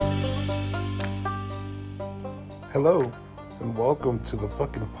Hello, and welcome to the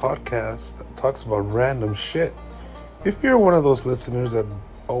fucking podcast that talks about random shit. If you're one of those listeners that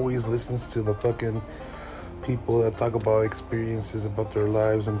always listens to the fucking people that talk about experiences about their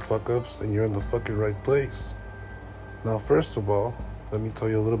lives and fuck ups, then you're in the fucking right place. Now, first of all, let me tell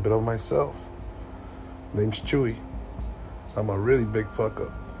you a little bit of myself. Name's Chewy. I'm a really big fuck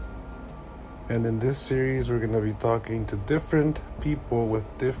up. And in this series, we're going to be talking to different people with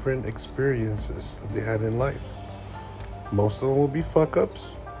different experiences that they had in life. Most of them will be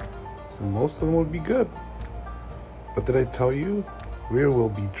fuck-ups, and most of them will be good. But did I tell you? We will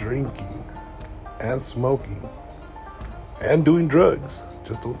be drinking, and smoking, and doing drugs.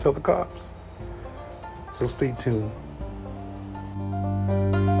 Just don't tell the cops. So stay tuned.